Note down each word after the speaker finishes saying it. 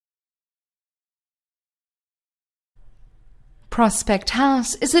Prospect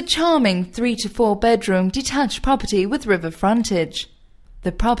House is a charming 3 to 4 bedroom detached property with river frontage.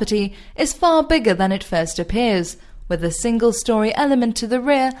 The property is far bigger than it first appears, with a single-story element to the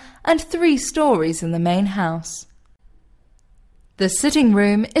rear and 3 stories in the main house. The sitting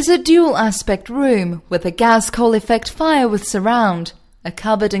room is a dual-aspect room with a gas-coal effect fire with surround, a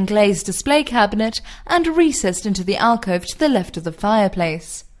cupboard and glazed display cabinet, and recessed into the alcove to the left of the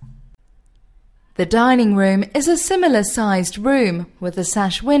fireplace. The dining room is a similar-sized room with a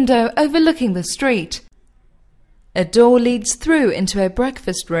sash window overlooking the street. A door leads through into a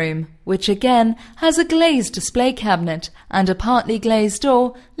breakfast room, which again has a glazed display cabinet and a partly glazed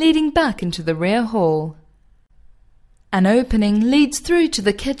door leading back into the rear hall. An opening leads through to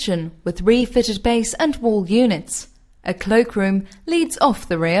the kitchen with refitted base and wall units. A cloakroom leads off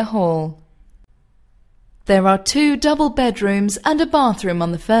the rear hall. There are 2 double bedrooms and a bathroom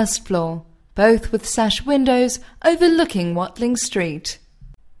on the first floor, both with sash windows overlooking Watling Street.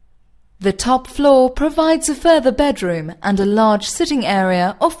 The top floor provides a further bedroom and a large sitting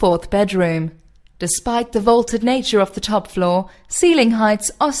area or 4th bedroom. Despite the vaulted nature of the top floor, ceiling heights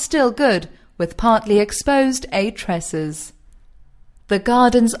are still good, with partly exposed A trusses. The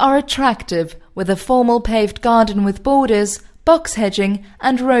gardens are attractive, with a formal paved garden with borders, box hedging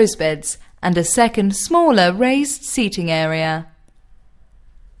and rose beds, and a second, smaller raised seating area.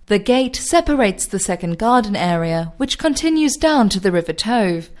 The gate separates the second garden area, which continues down to the River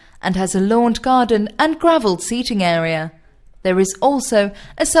Tove, and has a lawned garden and gravelled seating area. There is also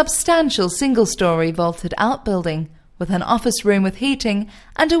a substantial single-storey vaulted outbuilding, with an office room with heating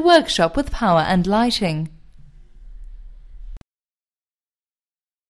and a workshop with power and lighting.